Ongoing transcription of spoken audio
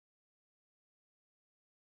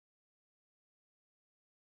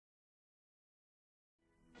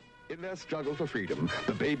In their struggle for freedom,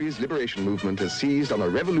 the babies' liberation movement has seized on a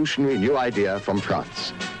revolutionary new idea from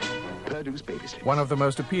France. Produce baby slips. One of the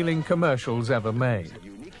most appealing commercials ever made.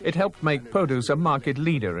 It helped make Produce a market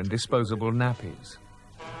leader in disposable nappies.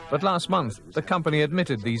 But last month, the company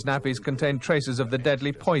admitted these nappies contained traces of the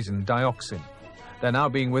deadly poison dioxin. They're now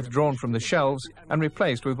being withdrawn from the shelves and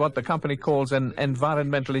replaced with what the company calls an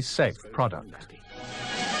environmentally safe product.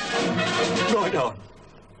 Right on.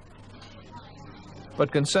 But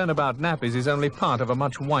concern about nappies is only part of a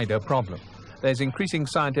much wider problem. There's increasing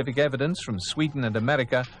scientific evidence from Sweden and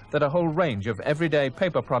America that a whole range of everyday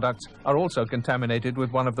paper products are also contaminated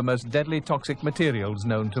with one of the most deadly toxic materials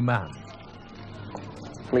known to man.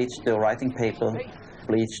 Bleached the writing paper,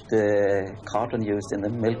 bleached the carton used in the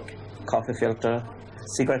milk, coffee filter,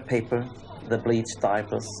 cigarette paper, the bleached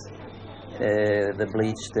diapers, the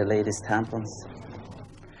bleached the ladies' tampons.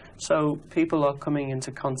 So people are coming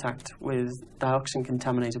into contact with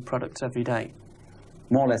dioxin-contaminated products every day?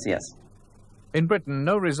 More or less, yes. In Britain,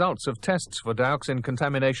 no results of tests for dioxin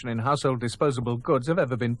contamination in household disposable goods have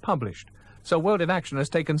ever been published. So World in Action has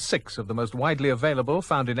taken 6 of the most widely available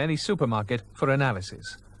found in any supermarket for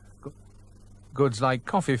analysis. Goods like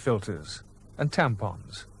coffee filters and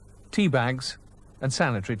tampons, tea bags and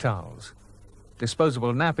sanitary towels,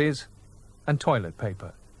 disposable nappies and toilet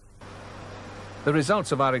paper. The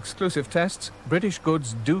results of our exclusive tests, British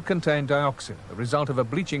goods do contain dioxin, the result of a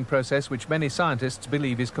bleaching process which many scientists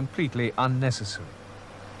believe is completely unnecessary.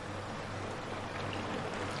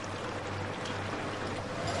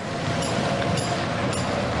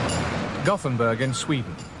 Gothenburg in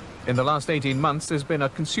Sweden. In the last 18 months, there's been a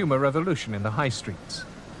consumer revolution in the high streets.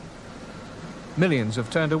 Millions have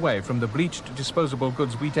turned away from the bleached disposable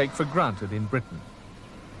goods we take for granted in Britain.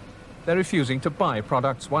 They're refusing to buy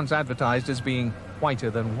products once advertised as being whiter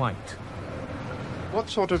than white. What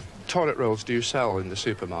sort of toilet rolls do you sell in the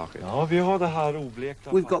supermarket?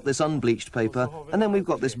 We've got this unbleached paper, and then we've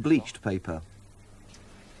got this bleached paper.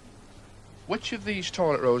 Which of these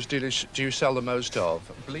toilet rolls do you sell the most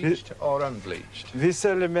of, bleached or unbleached? We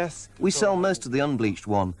sell most of the unbleached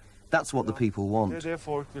one. That's what the people want.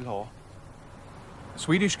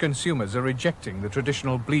 Swedish consumers are rejecting the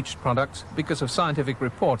traditional bleached products because of scientific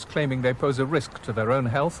reports claiming they pose a risk to their own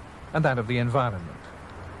health and that of the environment.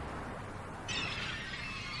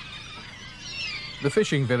 The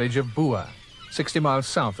fishing village of Bua, 60 miles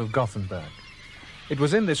south of Gothenburg. It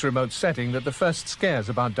was in this remote setting that the first scares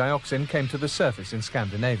about dioxin came to the surface in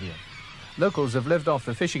Scandinavia. Locals have lived off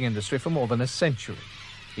the fishing industry for more than a century.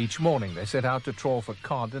 Each morning they set out to trawl for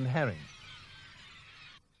cod and herring.